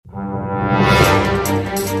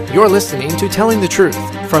You're listening to Telling the Truth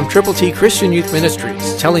from Triple T Christian Youth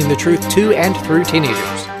Ministries, telling the truth to and through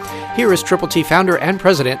teenagers. Here is Triple T founder and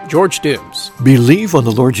president, George Dooms. Believe on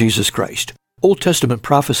the Lord Jesus Christ. Old Testament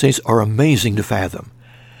prophecies are amazing to fathom.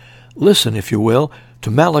 Listen, if you will,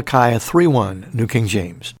 to Malachi 3:1, New King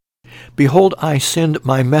James. Behold, I send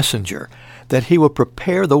my messenger, that he will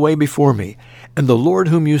prepare the way before me, and the Lord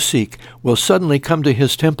whom you seek will suddenly come to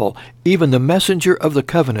his temple, even the messenger of the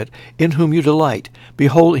covenant, in whom you delight.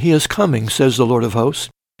 Behold, he is coming, says the Lord of hosts.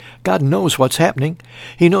 God knows what's happening.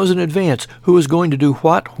 He knows in advance who is going to do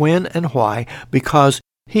what, when, and why, because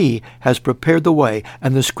he has prepared the way,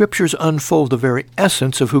 and the Scriptures unfold the very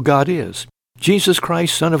essence of who God is. Jesus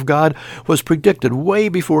Christ, Son of God, was predicted way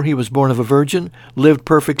before he was born of a virgin, lived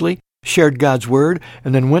perfectly, shared God's Word,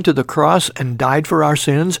 and then went to the cross and died for our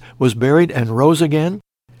sins, was buried, and rose again.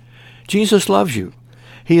 Jesus loves you.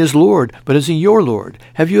 He is Lord, but is he your Lord?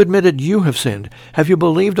 Have you admitted you have sinned? Have you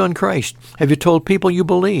believed on Christ? Have you told people you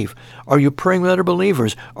believe? Are you praying with other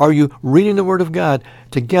believers? Are you reading the Word of God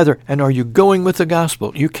together? And are you going with the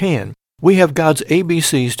gospel? You can. We have God's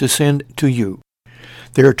ABCs to send to you.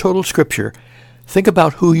 They are total Scripture. Think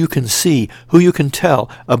about who you can see, who you can tell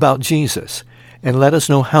about Jesus, and let us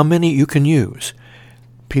know how many you can use.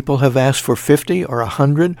 People have asked for 50 or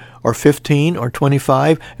 100 or 15 or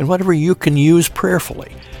 25, and whatever you can use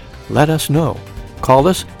prayerfully. Let us know. Call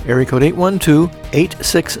us, area code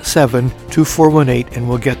 812-867-2418, and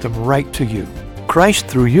we'll get them right to you. Christ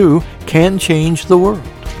through you can change the world.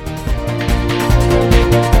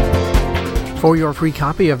 For your free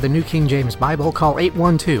copy of the New King James Bible, call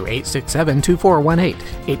 812-867-2418,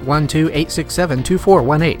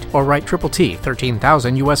 812-867-2418, or write Triple T,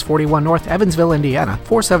 13,000 U.S. 41 North, Evansville, Indiana,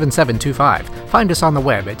 47725. Find us on the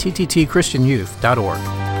web at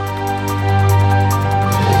tttchristianyouth.org.